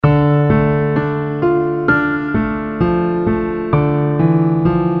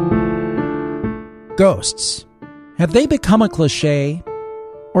ghosts? Have they become a cliche?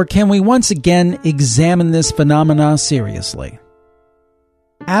 Or can we once again examine this phenomena seriously?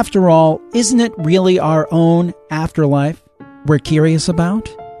 After all, isn't it really our own afterlife we're curious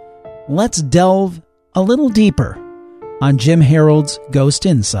about? Let's delve a little deeper on Jim Harold's Ghost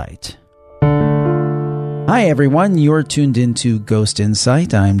Insight. Hi everyone, you're tuned into Ghost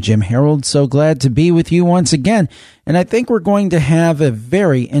Insight. I'm Jim Harold, so glad to be with you once again, and I think we're going to have a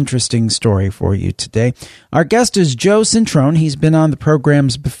very interesting story for you today. Our guest is Joe Cintrone. He's been on the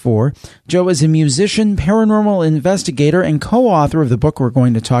programs before. Joe is a musician, paranormal investigator, and co-author of the book we're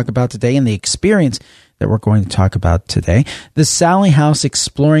going to talk about today and the experience that we're going to talk about today, The Sallie House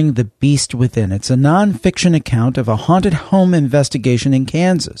Exploring the Beast Within. It's a non-fiction account of a haunted home investigation in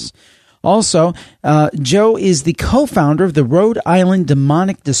Kansas. Also, Joe is the co-founder of the Rhode Island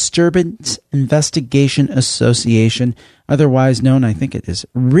Demonic Disturbance Investigation Association, otherwise known, I think it is,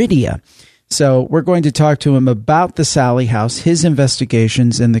 RIDIA. So we're going to talk to him about the Sallie House, his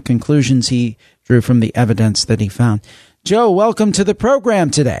investigations, and the conclusions he drew from the evidence that he found. Joe, welcome to the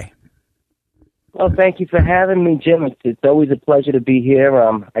program today. Well, thank you for having me, Jim. It's always a pleasure to be here.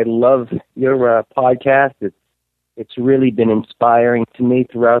 I love your podcast. It's really been inspiring to me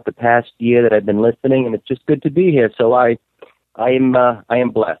throughout the past year that I've been listening, and it's just good to be here. So I am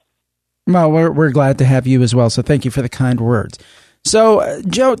blessed. Well, we're glad to have you as well. So thank you for the kind words. So,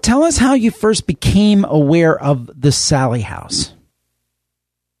 Joe, tell us how you first became aware of the Sallie House.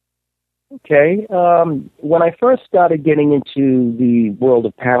 Okay. When I first started getting into the world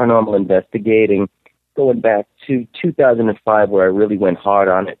of paranormal investigating, going back to 2005, where I really went hard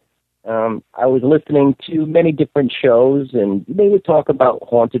on it, I was listening to many different shows, and they would talk about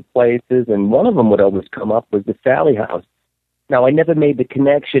haunted places, and one of them would always come up was the Sallie House. Now, I never made the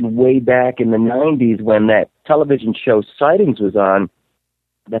connection way back in the 90s when that television show Sightings was on,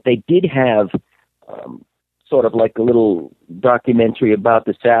 that they did have sort of like a little documentary about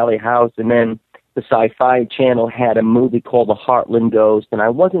the Sallie House, and then the Sci-Fi Channel had a movie called The Heartland Ghost, and I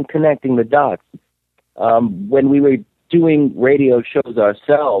wasn't connecting the dots. When we were doing radio shows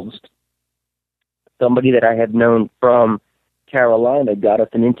ourselves, somebody that I had known from Carolina got us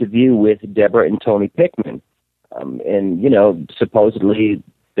an interview with Deborah and Tony Pickman. And, supposedly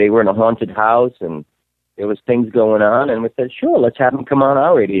they were in a haunted house and there was things going on, and we said, sure, let's have them come on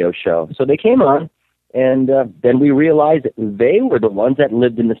our radio show. So they came on, and then we realized that they were the ones that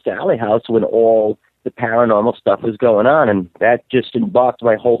lived in the Sallie House when all the paranormal stuff was going on, and that just embarked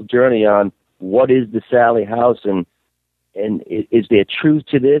my whole journey on what is the Sallie House, and is there truth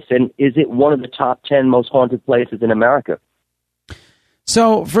to this? And is it one of the top 10 most haunted places in America?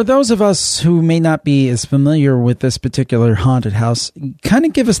 So for those of us who may not be as familiar with this particular haunted house, kind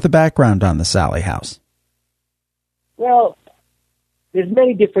of give us the background on the Sallie House. Well, there's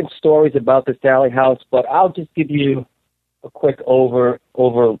many different stories about the Sallie House, but I'll just give you a quick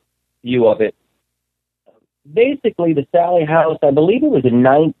overview of it. Basically, the Sallie House, I believe it was in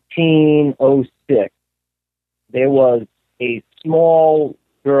 1906, there was a small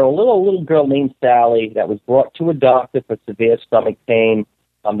girl, little girl named Sally, that was brought to a doctor for severe stomach pain.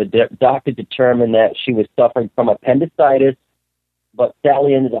 The doctor determined that she was suffering from appendicitis, but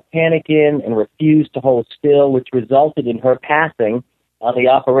Sally ended up panicking and refused to hold still, which resulted in her passing on the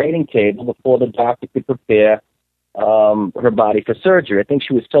operating table before the doctor could prepare her body for surgery. I think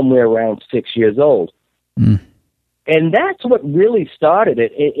she was somewhere around 6 years old. Mm. And that's what really started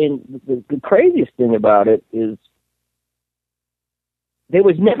it. And the craziest thing about it is there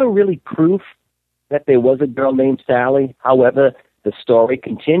was never really proof that there was a girl named Sally. However, the story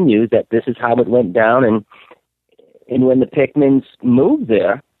continues that this is how it went down. And when the Pickmans moved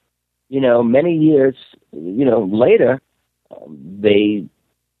there, many years, later, they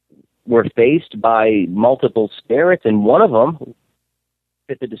were faced by multiple spirits, and one of them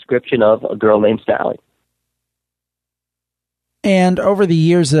fit the description of a girl named Sally. And over the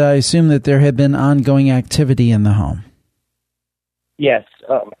years, I assume that there had been ongoing activity in the home. Yes.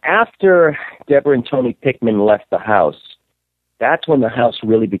 After Deborah and Tony Pickman left the house, that's when the house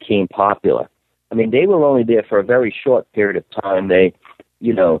really became popular. I mean, they were only there for a very short period of time. They,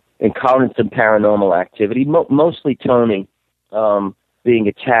 encountered some paranormal activity, mostly Tony being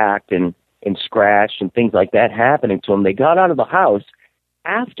attacked and scratched and things like that happening to him. They got out of the house.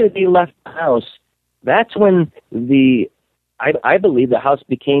 After they left the house, that's when I believe the house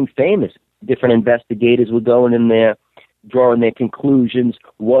became famous. Different investigators were going in there, drawing their conclusions.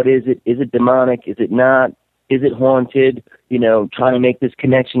 What is it? Is it demonic? Is it not? Is it haunted? Trying to make this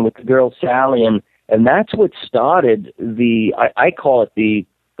connection with the girl Sally, and that's what started I call it the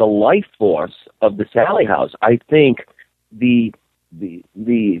life force of the Sallie House. I think the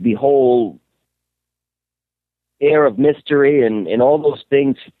whole air of mystery and all those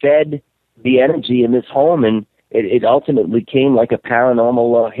things fed the energy in this home, and it ultimately became like a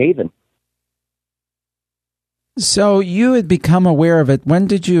paranormal haven. So you had become aware of it. When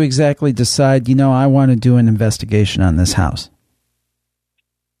did you exactly decide, I want to do an investigation on this house?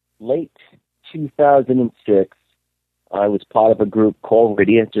 Late 2006, I was part of a group called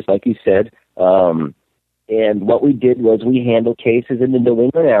Rydia, just like you said. And what we did was we handled cases in the New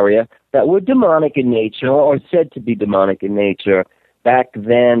England area that were demonic in nature or said to be demonic in nature. Back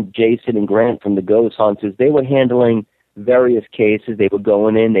then, Jason and Grant from the Ghost Hunters, they were handling various cases. They were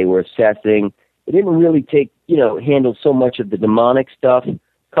going in, they were assessing. They didn't really handle so much of the demonic stuff. A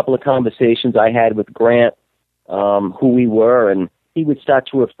couple of conversations I had with Grant, who we were, and he would start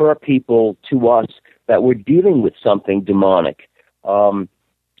to refer people to us that were dealing with something demonic.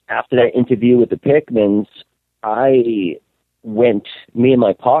 After that interview with the Pickmans, me and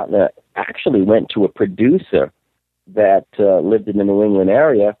my partner actually went to a producer that lived in the New England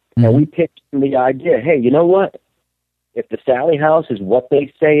area, and we pitched him the idea, hey, you know what? If the Sally House is what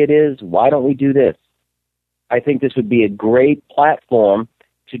they say it is, why don't we do this? I think this would be a great platform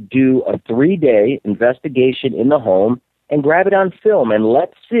to do a 3-day investigation in the home and grab it on film, and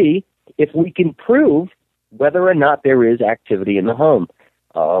let's see if we can prove whether or not there is activity in the home.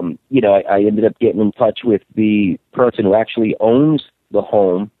 I ended up getting in touch with the person who actually owns the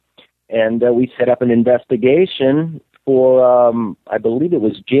home, and we set up an investigation for, I believe it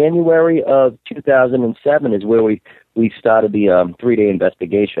was January of 2007 is where we started the 3-day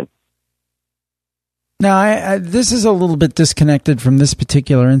investigation. Now, this is a little bit disconnected from this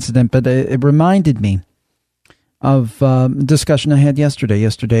particular incident, but it reminded me of a discussion I had yesterday.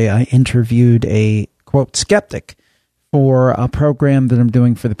 Yesterday, I interviewed a, quote, skeptic for a program that I'm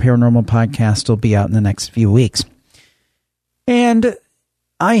doing for the Paranormal Podcast. It'll be out in the next few weeks. And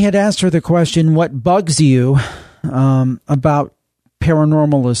I had asked her the question, what bugs you about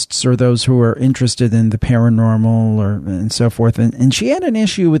paranormalists or those who are interested in the paranormal and so forth. And she had an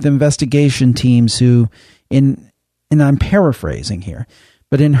issue with investigation teams who, and I'm paraphrasing here,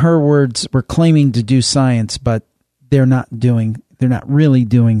 but in her words, were claiming to do science, but they're not really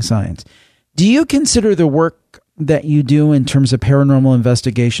doing science. Do you consider the work that you do in terms of paranormal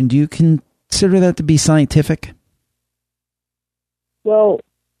investigation, do you consider that to be scientific? Well,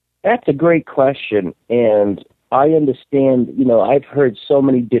 that's a great question, and I understand, I've heard so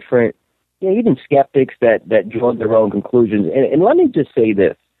many different, even skeptics that draw their own conclusions. And let me just say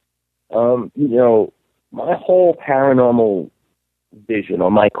this, my whole paranormal vision, or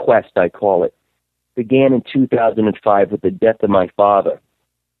my quest, I call it, began in 2005 with the death of my father.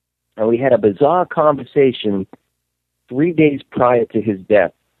 And we had a bizarre conversation 3 days prior to his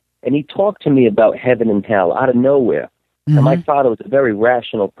death. And he talked to me about heaven and hell out of nowhere. Mm-hmm. And my father was a very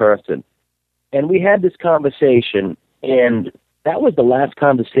rational person. And we had this conversation, and that was the last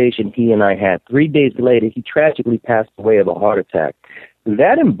conversation he and I had. 3 days later, he tragically passed away of a heart attack.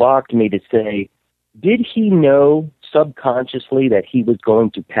 That embarked me to say, did he know subconsciously that he was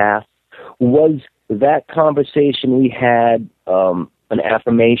going to pass? Was that conversation we had an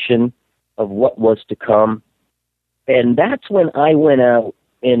affirmation of what was to come? And that's when I went out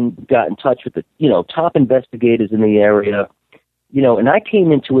and got in touch with the, top investigators in the area, and I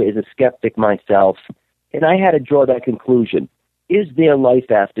came into it as a skeptic myself, and I had to draw that conclusion. Is there life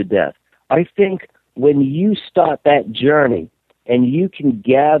after death? I think when you start that journey and you can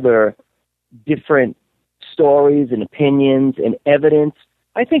gather different stories and opinions and evidence,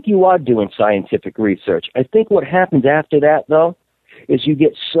 I think you are doing scientific research. I think what happens after that, though, is you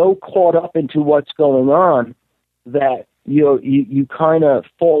get so caught up into what's going on that you kind of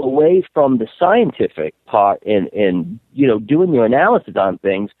fall away from the scientific part and doing your analysis on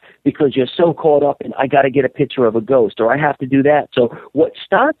things because you're so caught up in, I got to get a picture of a ghost or I have to do that. So what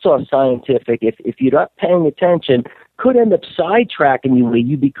starts off scientific, if you're not paying attention, could end up sidetracking you where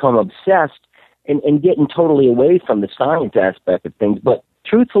you become obsessed and getting totally away from the science aspect of things. But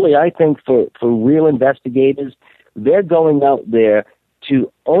truthfully, I think for real investigators, they're going out there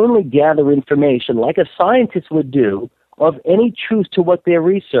to only gather information like a scientist would do of any truth to what they're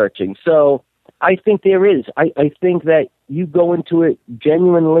researching. So I think there is. I think that you go into it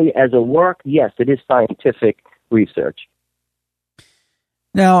genuinely as a work. Yes, it is scientific research.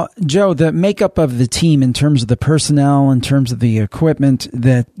 Now, Joe, the makeup of the team in terms of the personnel, in terms of the equipment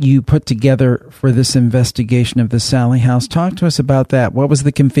that you put together for this investigation of the Sally House, talk to us about that. What was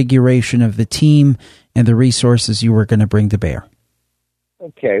the configuration of the team and the resources you were going to bring to bear?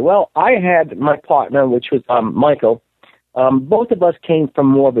 Okay, well, I had my partner, which was Michael. Both of us came from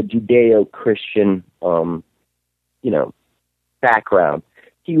more of a Judeo-Christian, background.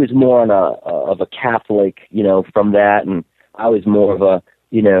 he was more on of a Catholic, from that, and I was more of a,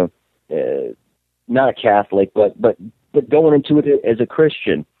 not a Catholic, but going into it as a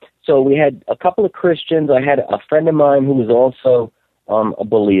Christian. So we had a couple of Christians. I had a friend of mine who was also a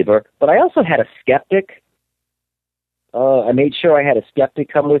believer, but I also had a skeptic. I made sure I had a skeptic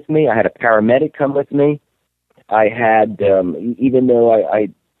come with me. I had a paramedic come with me. I had, even though I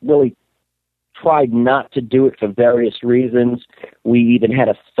really tried not to do it for various reasons, we even had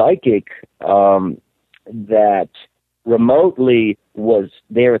a psychic that remotely was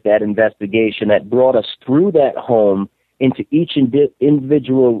there at that investigation that brought us through that home into each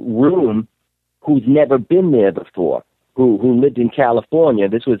individual room who's never been there before, who lived in California.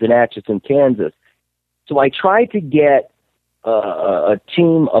 This was in Atchison, Kansas. So I tried to get a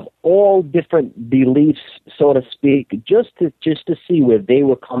team of all different beliefs, so to speak, just to see where they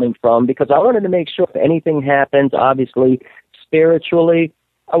were coming from, because I wanted to make sure if anything happens, obviously, spiritually,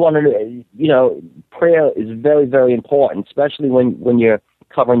 I wanted to, prayer is very, very important, especially when you're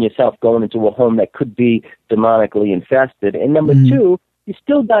covering yourself going into a home that could be demonically infested. And number two, you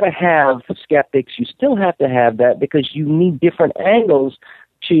still got to have skeptics. You still have to have that because you need different angles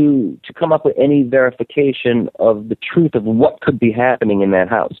to come up with any verification of the truth of what could be happening in that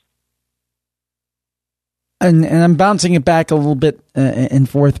house. And I'm bouncing it back a little bit and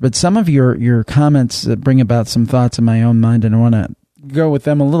forth, but some of your comments bring about some thoughts in my own mind, and I want to go with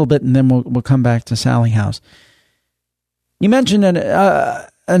them a little bit, and then we'll come back to Sally House. You mentioned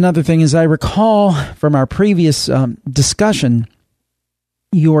another thing, as I recall from our previous discussion,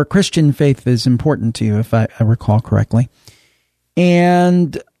 your Christian faith is important to you, if I recall correctly.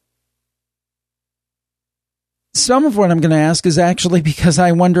 And some of what I'm going to ask is actually because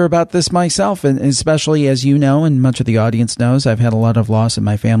I wonder about this myself, and especially as you know, and much of the audience knows, I've had a lot of loss in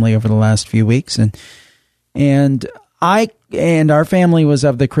my family over the last few weeks, and our family was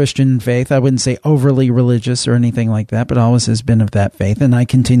of the Christian faith. I wouldn't say overly religious or anything like that, but always has been of that faith, and I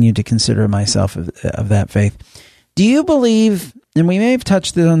continue to consider myself of that faith. Do you believe, and we may have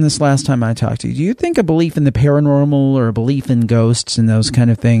touched on this last time I talked to you, do you think a belief in the paranormal or a belief in ghosts and those kind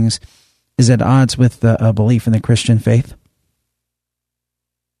of things is at odds with a belief in the Christian faith?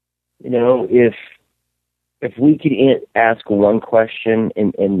 If we could ask one question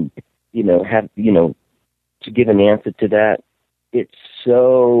and have, to give an answer to that, it's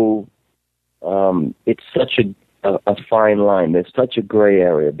such a fine line. There's such a gray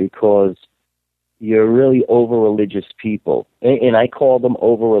area because you're really over-religious people. And I call them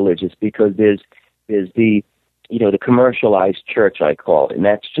over-religious because there's the, the commercialized church, I call it, and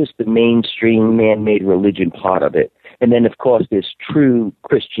that's just the mainstream man-made religion part of it. And then, of course, there's true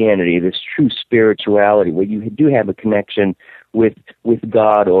Christianity, there's true spirituality, where you do have a connection with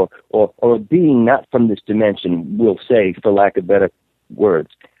God or a being not from this dimension, we'll say, for lack of better words.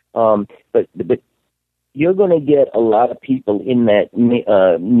 But you're going to get a lot of people in that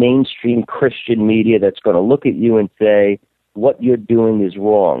mainstream Christian media that's going to look at you and say, what you're doing is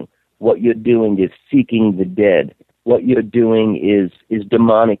wrong. What you're doing is seeking the dead. What you're doing is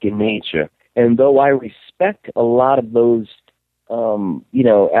demonic in nature. And though I respect a lot of those,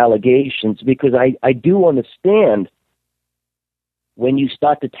 allegations, because I do understand when you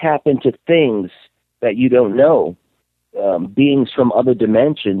start to tap into things that you don't know, beings from other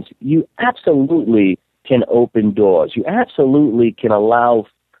dimensions, you absolutely can open doors. You absolutely can allow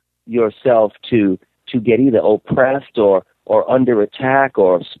yourself to get either oppressed or under attack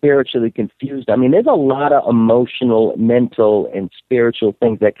or spiritually confused. I mean, there's a lot of emotional, mental, and spiritual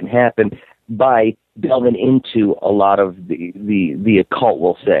things that can happen by delving into a lot of the occult,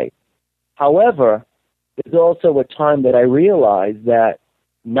 we'll say. However, there's also a time that I realized that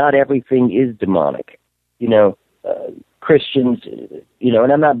not everything is demonic. Christians,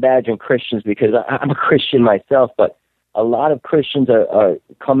 and I'm not badgering Christians because I'm a Christian myself, but a lot of Christians are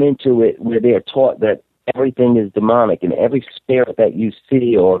come into it where they are taught that everything is demonic and every spirit that you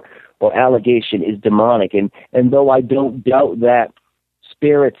see or allegation is demonic. And though I don't doubt that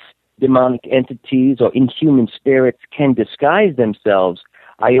spirits, demonic entities, or inhuman spirits can disguise themselves,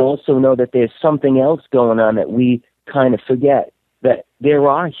 I also know that there's something else going on that we kind of forget, that there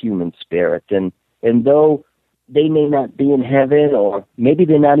are human spirits. And though they may not be in heaven, or maybe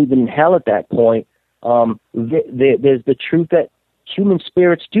they're not even in hell at that point, there's the truth that human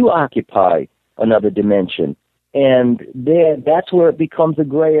spirits do occupy another dimension. And that's where it becomes a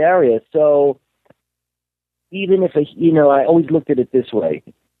gray area. So even if, I always looked at it this way.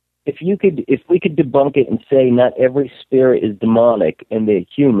 If we could debunk it and say not every spirit is demonic and they're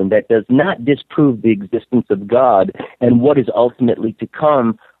human, that does not disprove the existence of God and what is ultimately to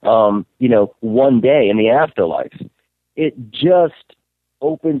come, one day in the afterlife. It just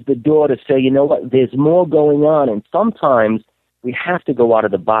opens the door to say, you know what, there's more going on, and sometimes we have to go out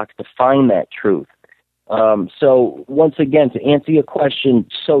of the box to find that truth. So once again, to answer your question,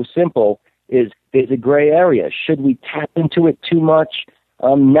 so simple, is there's a gray area. Should we tap into it too much?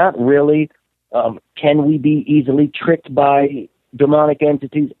 Not really. Can we be easily tricked by demonic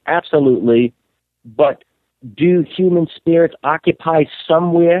entities? Absolutely. But do human spirits occupy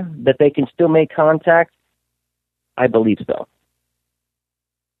somewhere that they can still make contact? I believe so.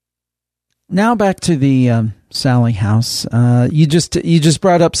 Now back to the Sally house. You just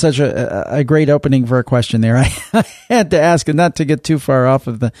brought up such a great opening for a question there. I had to ask, and not to get too far off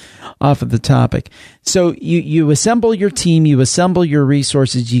of the topic. So you assemble your team, you assemble your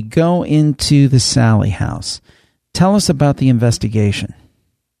resources, you go into the Sally house. Tell us about the investigation.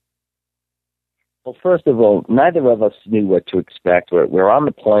 Well, first of all, neither of us knew what to expect. We're on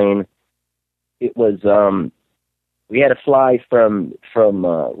the plane. It was we had to fly from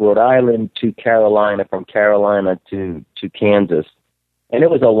Rhode Island to Carolina, from Carolina to Kansas, and it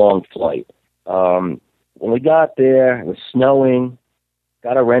was a long flight. When we got there, it was snowing.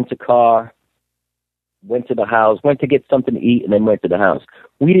 Got to rent a car. Went to the house. Went to get something to eat, and then went to the house.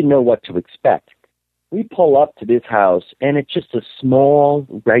 We didn't know what to expect. We pull up to this house, and it's just a small,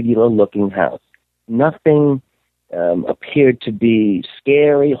 regular-looking house. Nothing appeared to be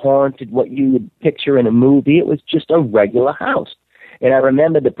scary, haunted, what you would picture in a movie. It was just a regular house. And I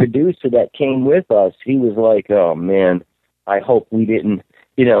remember the producer that came with us, he was like, oh, man, I hope we didn't,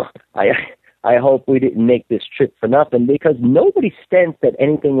 I hope we didn't make this trip for nothing, because nobody sensed that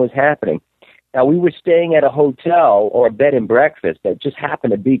anything was happening. Now, we were staying at a hotel or a bed and breakfast that just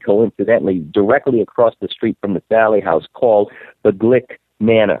happened to be, coincidentally, directly across the street from the Sally house, called the Glick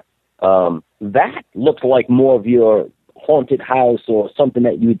Manor. That looked like more of your haunted house or something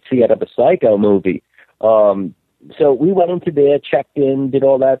that you would see out of a Psycho movie. So we went into there, checked in, did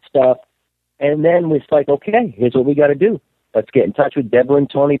all that stuff, and then it's like, okay, here's what we got to do. Let's get in touch with Deborah and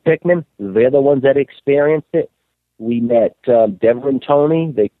Tony Pickman. They're the ones that experienced it. We met Deborah and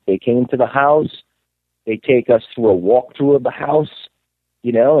Tony. They came to the house. They take us through a walkthrough of the house,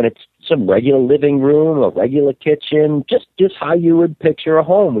 and it's some regular living room, a regular kitchen, just how you would picture a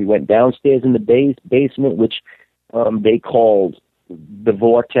home. We went downstairs in the basement, which they called the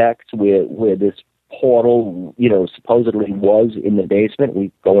vortex, where this portal, supposedly was in the basement.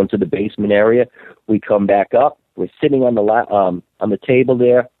 We go into the basement area. We come back up. We're sitting on the table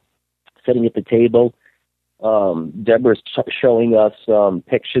there, sitting at the table. Deborah's showing us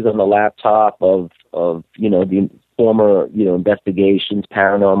pictures on the laptop of the former, investigations,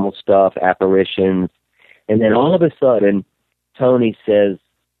 paranormal stuff, apparitions. And then all of a sudden, Tony says,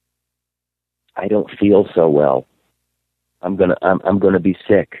 I don't feel so well. I'm gonna be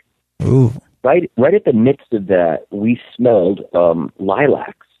sick. Ooh. Right at the midst of that, we smelled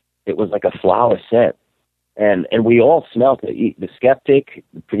lilacs. It was like a flower scent. And we all smelled it. The skeptic,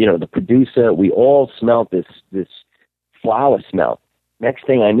 the producer, we all smelled this flower smell. Next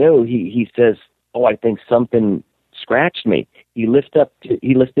thing I knew, he says, oh, I think something scratched me. He lifted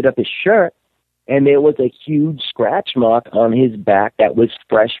up his shirt, and there was a huge scratch mark on his back that was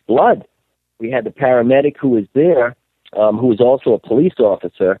fresh blood. We had the paramedic who was there, who was also a police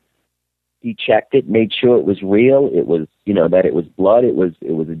officer. He checked it, made sure it was real. It was, that it was blood. It was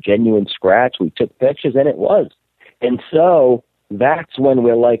a genuine scratch. We took pictures, and it was. And so that's when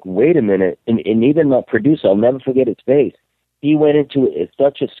we're like, wait a minute. And even the producer, I'll never forget his face. He went into it as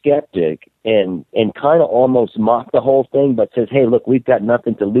such a skeptic and kind of almost mocked the whole thing, but says, hey, look, we've got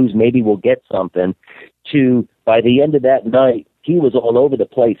nothing to lose. Maybe we'll get something. To, by the end of that night, he was all over the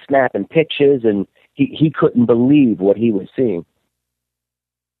place snapping pictures, and he couldn't believe what he was seeing.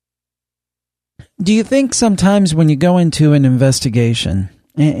 Do you think sometimes when you go into an investigation,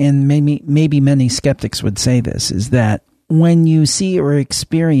 and maybe many skeptics would say this, is that when you see or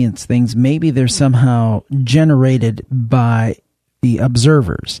experience things, maybe they're somehow generated by the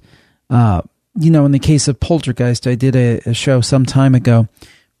observers? In the case of Poltergeist, I did a show some time ago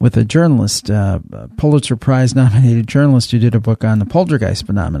with a journalist, Pulitzer Prize nominated journalist who did a book on the Poltergeist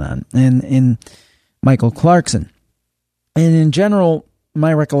phenomenon, and in Michael Clarkson. And in general,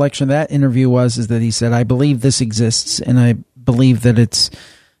 my recollection of that interview is that he said, I believe this exists, and I believe that it's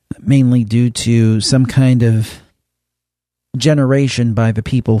mainly due to some kind of generation by the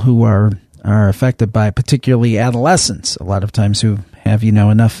people who are affected by, particularly adolescents, a lot of times who have,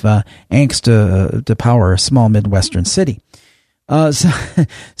 enough angst to power a small Midwestern city.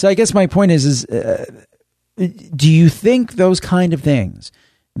 So I guess my point is do you think those kind of things,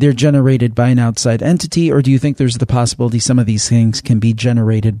 they're generated by an outside entity, or do you think there's the possibility some of these things can be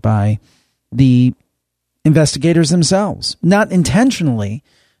generated by the investigators themselves, not intentionally,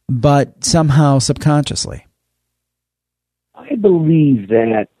 but somehow subconsciously? I believe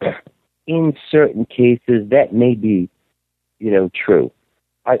that in certain cases that may be, true.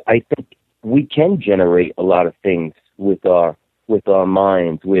 I think we can generate a lot of things with our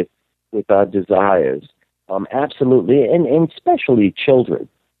minds, with our desires. Absolutely, and especially children.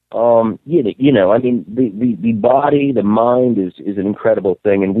 I mean, the body, the mind is an incredible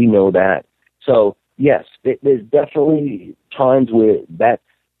thing, and we know that. So yes, there's definitely times where that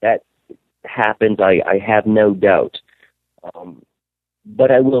happens. I have no doubt.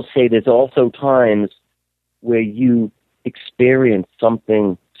 But I will say there's also times where you experience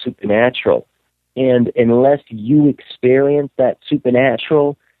something supernatural. And unless you experience that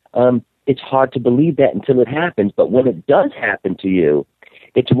supernatural, it's hard to believe that until it happens. But when it does happen to you,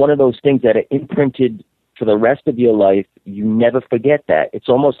 it's one of those things that are imprinted for the rest of your life. You never forget that. It's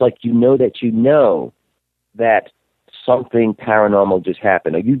almost like you know that something paranormal just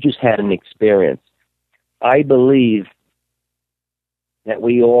happened, or you just had an experience. I believe that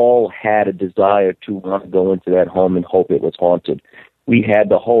we all had a desire to want to go into that home and hope it was haunted. We had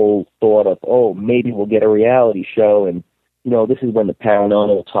the whole thought of, oh, maybe we'll get a reality show. And, this is when the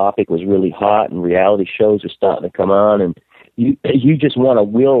paranormal topic was really hot and reality shows are starting to come on. And you just want to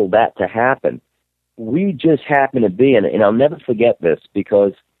will that to happen. We just happen to be, and I'll never forget this,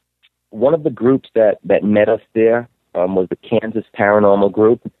 because one of the groups that met us there was the Kansas Paranormal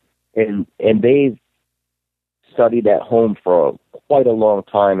Group. And they've studied that home for quite a long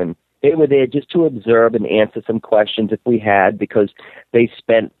time, and they were there just to observe and answer some questions if we had, because they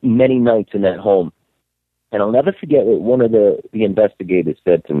spent many nights in that home. And I'll never forget what one of the investigators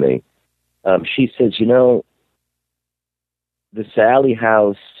said to me. She says, the Sally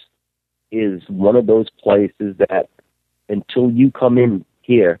House is one of those places that until you come in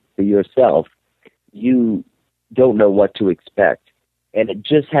here for yourself, you don't know what to expect. And it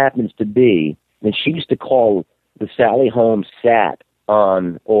just happens to be, and she used to call the Sally home sat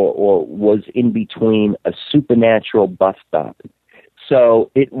on or was in between a supernatural bus stop.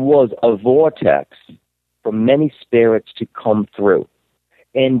 So it was a vortex for many spirits to come through.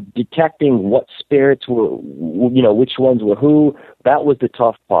 And detecting what spirits were, which ones were who, that was the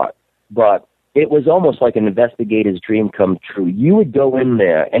tough part. But it was almost like an investigator's dream come true. You would go in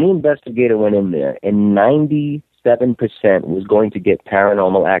there, any investigator went in there, and 97% was going to get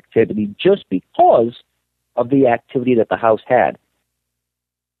paranormal activity just because of the activity that the house had.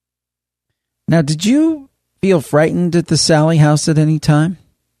 Now, did you feel frightened at the Sally house at any time?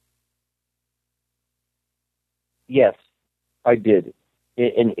 Yes, I did.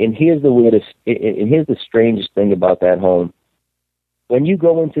 And here's the weirdest, and here's the strangest thing about that home. When you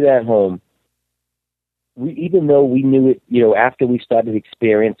go into that home, even though we knew it, after we started to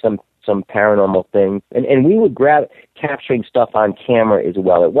experience some paranormal things, and we would capturing stuff on camera as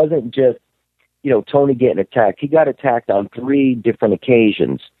well. It wasn't just, Tony getting attacked. He got attacked on 3 different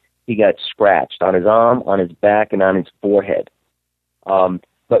occasions. He got scratched on his arm, on his back, and on his forehead.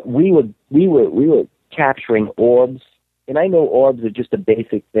 But we were capturing orbs, and I know orbs are just a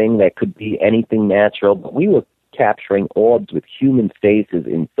basic thing that could be anything natural, but we were capturing orbs with human faces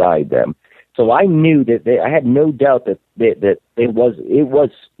inside them. So I knew that I had no doubt that it was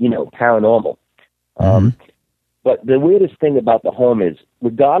paranormal. But the weirdest thing about the home is,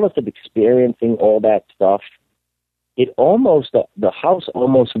 regardless of experiencing all that stuff, the house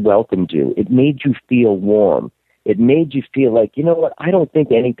almost welcomed you. It made you feel warm. It made you feel like, you know what, I don't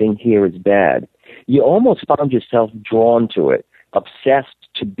think anything here is bad. You almost found yourself drawn to it, obsessed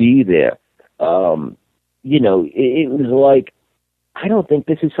to be there. It was like, I don't think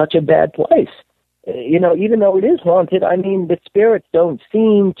this is such a bad place. Even though it is haunted, I mean, the spirits don't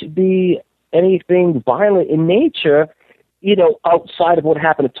seem to be anything violent in nature, outside of what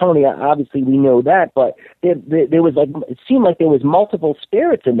happened to Tony. Obviously, we know that, but there was it seemed like there was multiple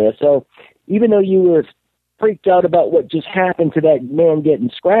spirits in there. So even though you were freaked out about what just happened to that man getting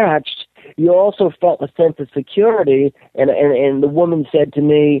scratched, you also felt a sense of security. And the woman said to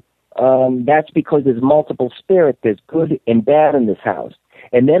me, that's because there's multiple spirits. There's good and bad in this house.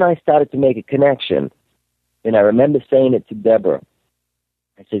 And then I started to make a connection. And I remember saying it to Deborah.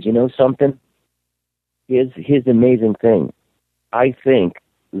 I said, you know something? Here's the amazing thing. I think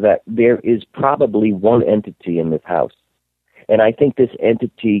that there is probably one entity in this house. And I think this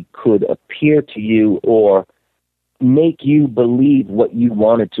entity could appear to you or make you believe what you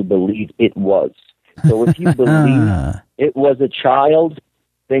wanted to believe it was. So if you believe it was a child,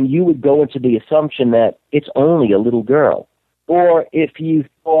 then you would go into the assumption that it's only a little girl. Or if you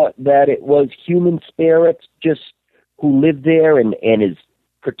thought that it was human spirits just who live there and is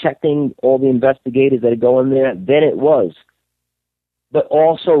protecting all the investigators that are going there, then it was. But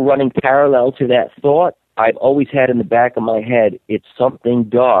also running parallel to that thought, I've always had in the back of my head, it's something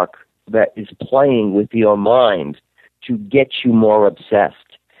dark that is playing with your mind to get you more obsessed,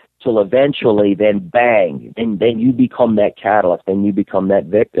 till eventually then bang, and then you become that catalyst, and you become that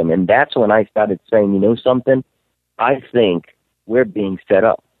victim. And that's when I started saying, you know something, I think we're being set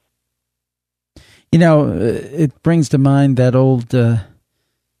up. You know, it brings to mind that old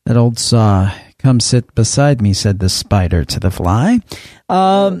saw. Come sit beside me, said the spider to the fly.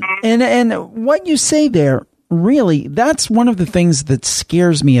 And what you say there, really, that's one of the things that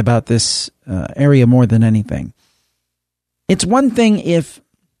scares me about this area more than anything. It's one thing if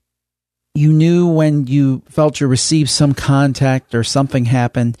you knew when you felt you received some contact or something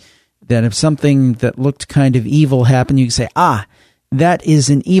happened, that if something that looked kind of evil happened, you could say, that is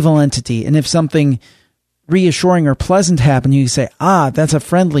an evil entity. And if something reassuring or pleasant happen, you say, that's a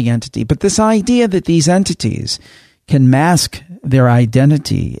friendly entity. But this idea that these entities can mask their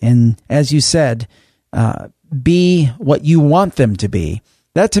identity and, as you said, be what you want them to be,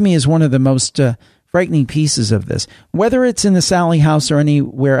 that to me is one of the most frightening pieces of this. Whether it's in the Sally house or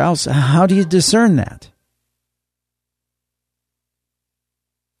anywhere else, how do you discern that?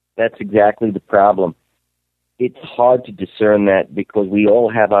 That's exactly the problem. It's hard to discern that because we all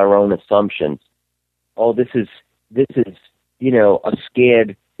have our own assumptions. Oh, this is, a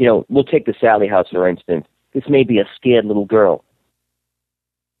scared, we'll take the Sally house, for instance. This may be a scared little girl,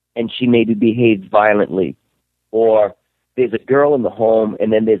 and she maybe behaved violently. Or there's a girl in the home,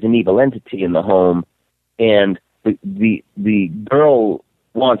 and then there's an evil entity in the home, and the girl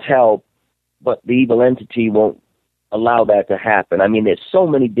wants help, but the evil entity won't allow that to happen. I mean, there's so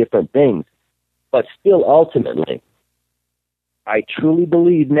many different things. But still, ultimately, I truly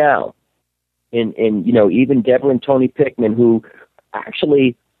believe now, in even Deborah and Tony Pickman, who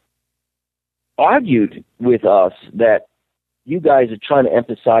actually argued with us that you guys are trying to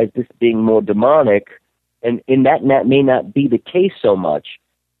emphasize this being more demonic, and that may not be the case so much,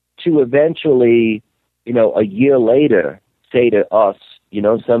 to eventually, a year later, say to us, you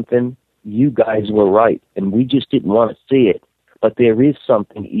know something, you guys were right, and we just didn't want to see it, but there is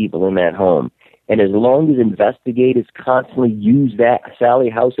something evil in that home. And as long as investigators constantly use that Sally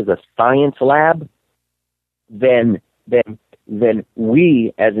house as a science lab, then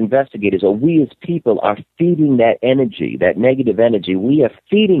we as investigators, or we as people, are feeding that energy, that negative energy. We are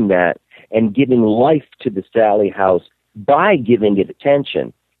feeding that and giving life to the Sally house by giving it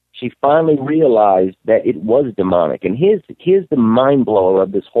attention. She finally realized that it was demonic. And here's the mind blower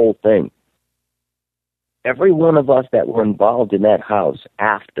of this whole thing. Every one of us that were involved in that house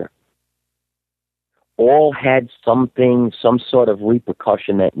after all had some sort of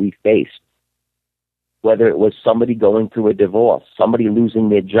repercussion that we faced. Whether it was somebody going through a divorce, somebody losing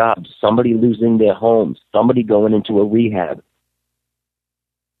their jobs, somebody losing their homes, somebody going into a rehab.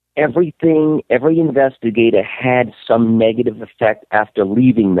 Every investigator had some negative effect after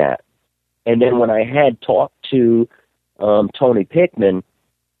leaving that. And then when I had talked to Tony Pickman,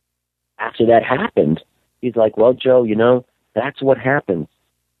 after that happened, he's like, well, Joe, that's what happens.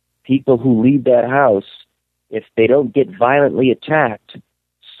 People who leave that house, if they don't get violently attacked,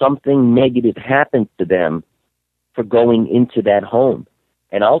 something negative happens to them for going into that home.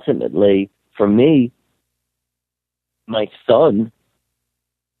 And ultimately, for me, my son,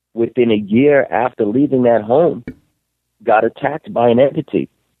 within a year after leaving that home, got attacked by an entity.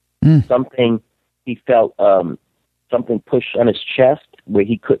 Something, he felt something pushed on his chest where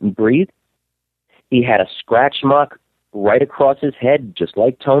he couldn't breathe. He had a scratch mark right across his head, just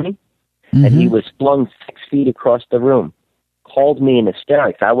like Tony. Mm-hmm. And he was flung 6 feet across the room. Called me in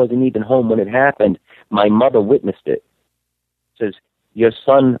hysterics. I wasn't even home when it happened. My mother witnessed it. Says, your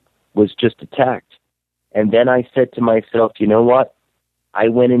son was just attacked. And then I said to myself, you know what? I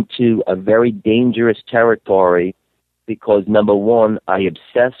went into a very dangerous territory because, number one, I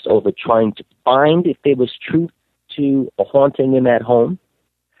obsessed over trying to find if there was truth to a haunting in that home.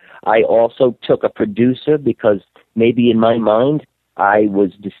 I also took a producer because maybe in my mind I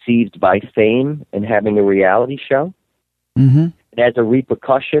was deceived by fame and having a reality show. Mm-hmm. And as a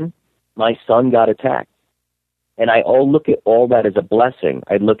repercussion, my son got attacked. And I look at all that as a blessing.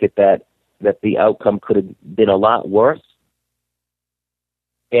 I look at that the outcome could have been a lot worse.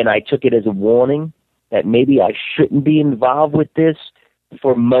 And I took it as a warning that maybe I shouldn't be involved with this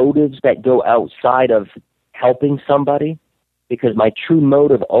for motives that go outside of helping somebody. Because my true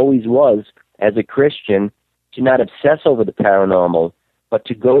motive always was, as a Christian, to not obsess over the paranormal, but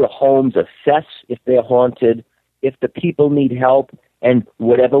to go to homes, assess if they're haunted, if the people need help, and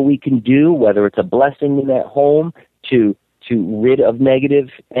whatever we can do, whether it's a blessing in that home, to rid of negative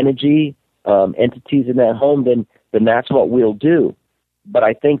energy, entities in that home, then that's what we'll do. But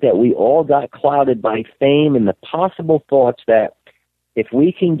I think that we all got clouded by fame and the possible thoughts that if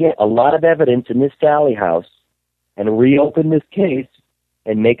we can get a lot of evidence in this Sally house and reopen this case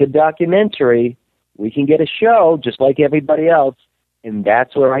and make a documentary, we can get a show just like everybody else. And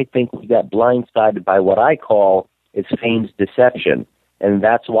that's where I think we got blindsided by what I call is fame's deception. And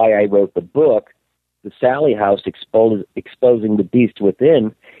that's why I wrote the book, The Sally House, Exposing the Beast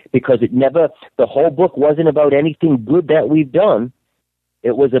Within, because the whole book wasn't about anything good that we've done.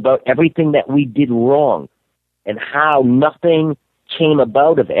 It was about everything that we did wrong and how nothing came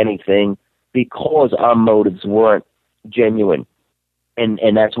about of anything because our motives weren't genuine.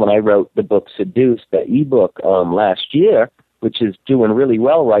 And that's when I wrote the book Seduced, the ebook last year, which is doing really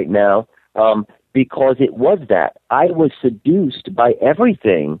well right now, because it was that. I was seduced by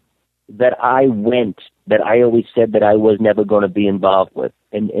everything that I always said that I was never going to be involved with.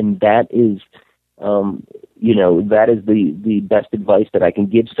 And that is, that is the best advice that I can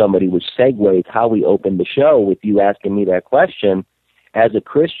give somebody, which segues how we opened the show with you asking me that question. As a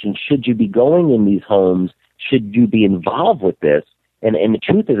Christian, should you be going in these homes? Should you be involved with this? And the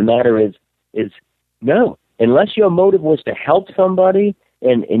truth of the matter is no. Unless your motive was to help somebody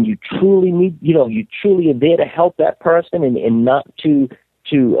and you truly need, you truly are there to help that person and not to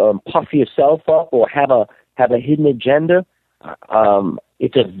puff yourself up or have a hidden agenda,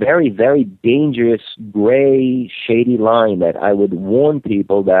 it's a very, very dangerous, gray, shady line that I would warn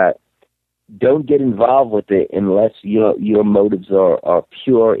people that don't get involved with it unless your motives are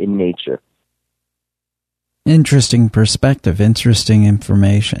pure in nature. Interesting perspective, interesting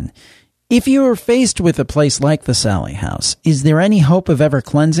information. If you are faced with a place like the Sally House, is there any hope of ever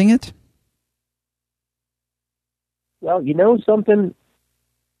cleansing it? Well, you know something?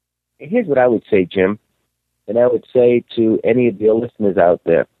 Here's what I would say, Jim, and I would say to any of your listeners out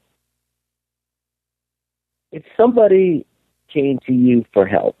there. If somebody came to you for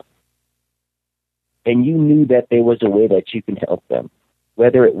help, and you knew that there was a way that you can help them,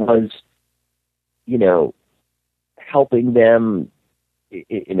 whether it was, helping them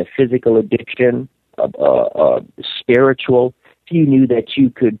in a physical addiction, spiritual, if you knew that you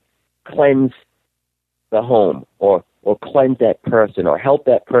could cleanse the home or cleanse that person or help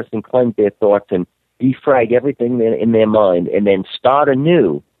that person cleanse their thoughts and defrag everything in their mind and then start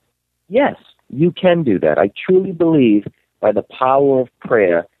anew, yes, you can do that. I truly believe by the power of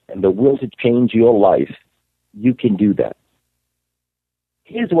prayer and the will to change your life, you can do that.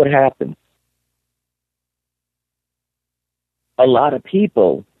 Here's what happens. A lot of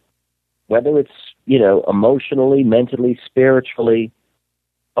people, whether it's, emotionally, mentally, spiritually,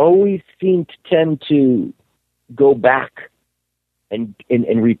 always seem to tend to go back and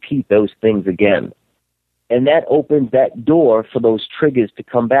repeat those things again. And that opens that door for those triggers to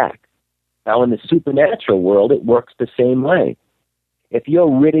come back. Now, in the supernatural world, it works the same way. If you're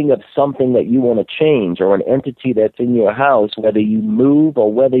ridding of something that you want to change or an entity that's in your house, whether you move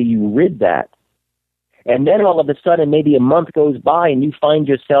or whether you rid that, and then all of a sudden maybe a month goes by and you find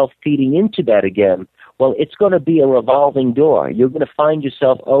yourself feeding into that again, well, it's going to be a revolving door. You're going to find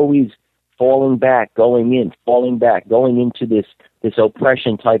yourself always falling back, going in, falling back, going into this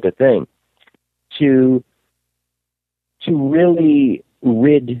oppression type of thing. To really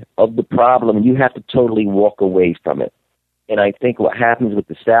rid of the problem, you have to totally walk away from it. And I think what happens with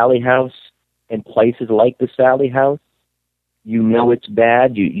the Sally House and places like the Sally House, it's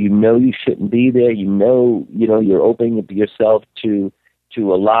bad. You know you shouldn't be there. You're opening up yourself to a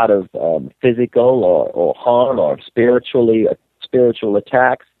lot of physical or harm or spiritual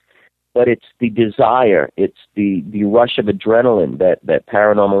attacks. But it's the desire, it's the rush of adrenaline that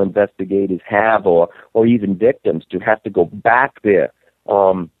paranormal investigators have, or even victims, to have to go back there.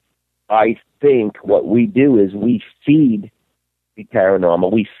 I think what we do is we feed the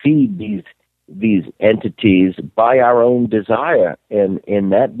paranormal, we feed these entities by our own desire, and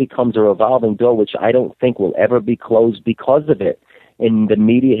that becomes a revolving door, which I don't think will ever be closed because of it. And the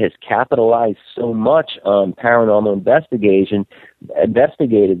media has capitalized so much on paranormal investigated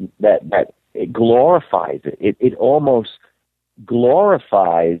that it glorifies it. It almost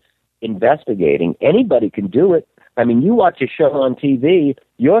glorifies investigating. Anybody can do it. I mean, you watch a show on TV,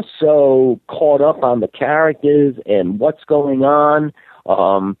 you're so caught up on the characters and what's going on,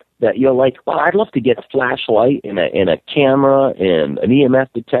 that you're like, well, I'd love to get a flashlight and a camera and an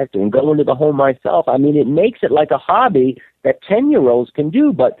EMF detector and go into the home myself. I mean, it makes it like a hobby that 10-year-olds can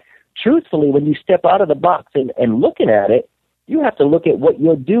do. But truthfully, when you step out of the box and looking at it, you have to look at what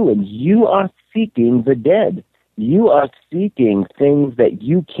you're doing. You are seeking the dead. You are seeking things that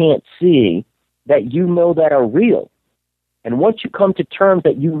you can't see, that you know that are real. And once you come to terms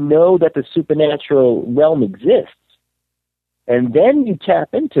that you know that the supernatural realm exists, and then you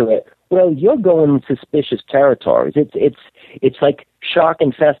tap into it, well, you're going in suspicious territories. It's like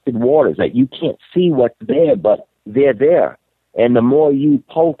shark-infested waters that you can't see what's there, but they're there. And the more you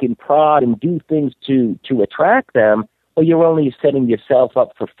poke and prod and do things to attract them, well, you're only setting yourself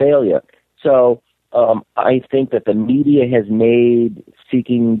up for failure. So I think that the media has made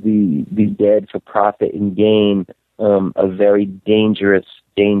seeking the dead for profit and gain a very dangerous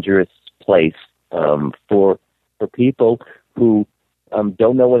place for people who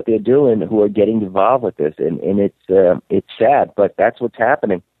don't know what they're doing, who are getting involved with this, and it's sad, but that's what's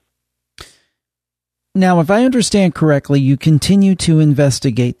happening. Now, if I understand correctly, you continue to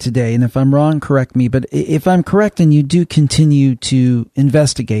investigate today, and if I'm wrong, correct me, but if I'm correct and you do continue to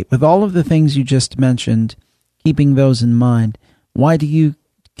investigate with all of the things you just mentioned, keeping those in mind, why do you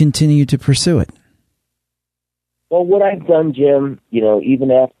continue to pursue it? Well, what I've done, Jim,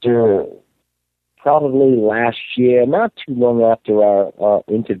 even after probably last year, not too long after our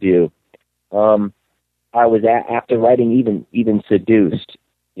interview, I was after writing even Seduced.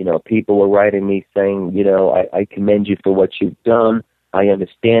 People were writing me saying, I commend you for what you've done. I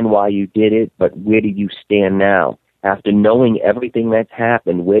understand why you did it, but where do you stand now? After knowing everything that's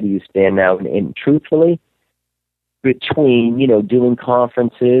happened, where do you stand now? And truthfully, between, doing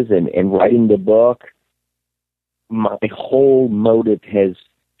conferences and writing the book, my whole motive has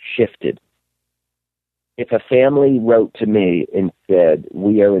shifted. If a family wrote to me and said,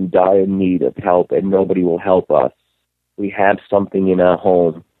 we are in dire need of help and nobody will help us, we have something in our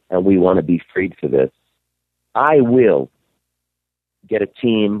home and we want to be freed for this, I will get a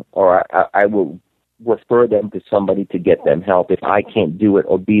team, or I will refer them to somebody to get them help if I can't do it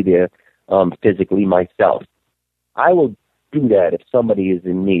or be there physically myself. I will do that if somebody is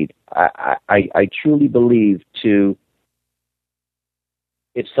in need. I truly believe if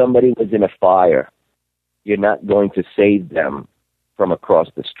somebody was in a fire, you're not going to save them from across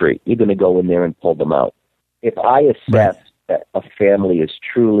the street. You're going to go in there and pull them out. If I assess that a family is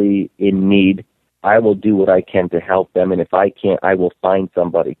truly in need, I will do what I can to help them, and if I can't, I will find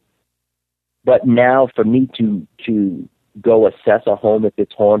somebody. But now for me to go assess a home if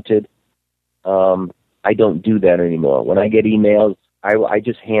it's haunted, I don't do that anymore. When I get emails, I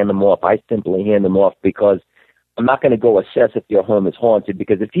just hand them off. I simply hand them off because I'm not going to go assess if your home is haunted,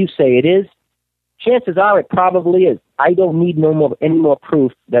 because if you say it is, chances are it probably is. I don't need any more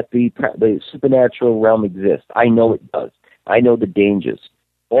proof that the supernatural realm exists. I know it does. I know the dangers.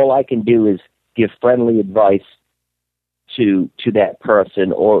 All I can do is give friendly advice to that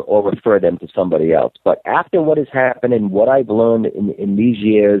person or refer them to somebody else. But after what has happened and what I've learned in these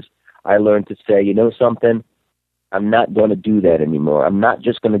years, I learned to say, you know something? I'm not going to do that anymore. I'm not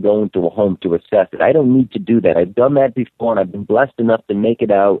just going to go into a home to assess it. I don't need to do that. I've done that before, and I've been blessed enough to make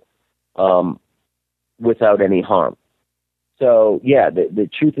it out without any harm. So, yeah, the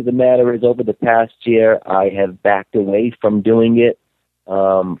truth of the matter is over the past year, I have backed away from doing it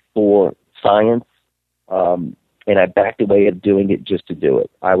for science, and I backed away of doing it just to do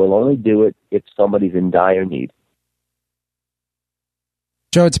it. I will only do it if somebody's in dire need.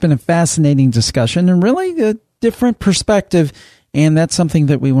 Joe, it's been a fascinating discussion and really a different perspective, and that's something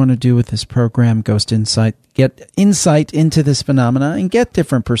that we want to do with this program, Ghost Insight, get insight into this phenomena and get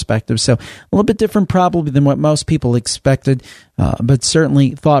different perspectives. So a little bit different probably than what most people expected, but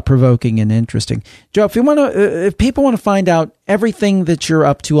certainly thought-provoking and interesting. Joe, if people want to find out everything that you're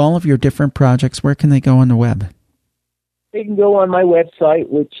up to, all of your different projects, where can they go on the web? They can go on my website,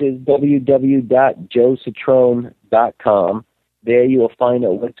 which is www.joecitrone.com. There you will find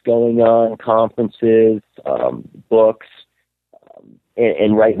out what's going on, conferences, books.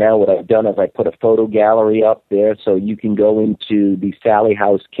 And right now what I've done is I put a photo gallery up there so you can go into the Sally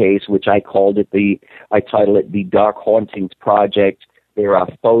House case, which I title it the Dark Hauntings Project. There are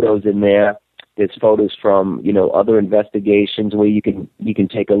photos in there. There's photos from, other investigations where you can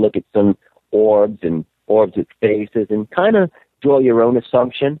take a look at some orbs with faces and kind of draw your own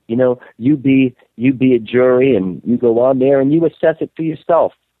assumption. You be a jury and you go on there and you assess it for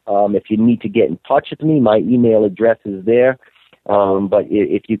yourself. If you need to get in touch with me, my email address is there. But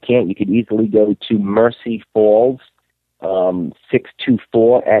if you can't, you could easily go to Mercy Falls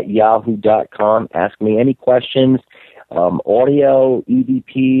 624@yahoo.com. Ask me any questions, audio,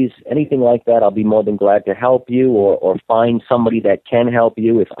 EVPs, anything like that. I'll be more than glad to help you or find somebody that can help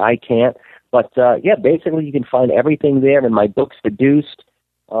you if I can't. But, basically you can find everything there. And my book, Seduced,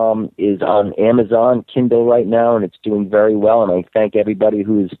 is on Amazon Kindle right now, and it's doing very well. And I thank everybody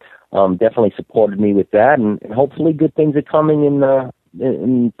who's definitely supported me with that. And hopefully good things are coming in for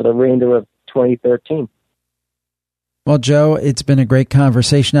the remainder of 2013. Well, Joe, it's been a great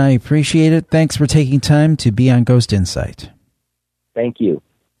conversation. I appreciate it. Thanks for taking time to be on Ghost Insight. Thank you.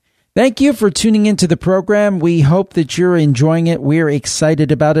 Thank you for tuning into the program. We hope that you're enjoying it. We're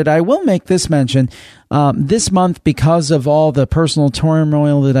excited about it. I will make this mention. This month, because of all the personal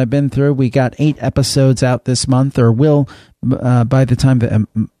turmoil that I've been through, we got 8 episodes out this month, or will, by the time the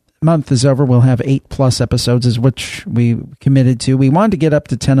month is over, we'll have 8+ episodes, is which we committed to. We wanted to get up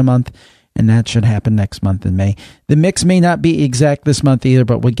to 10 a month, and that should happen next month in May. The mix may not be exact this month either,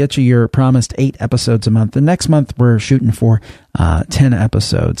 but we'll get you your promised 8 episodes a month. The next month, we're shooting for 10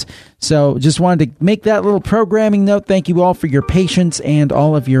 episodes. So just wanted to make that little programming note. Thank you all for your patience and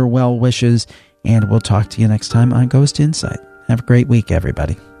all of your well wishes, and we'll talk to you next time on Ghost Insight. Have a great week,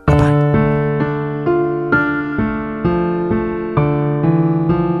 everybody.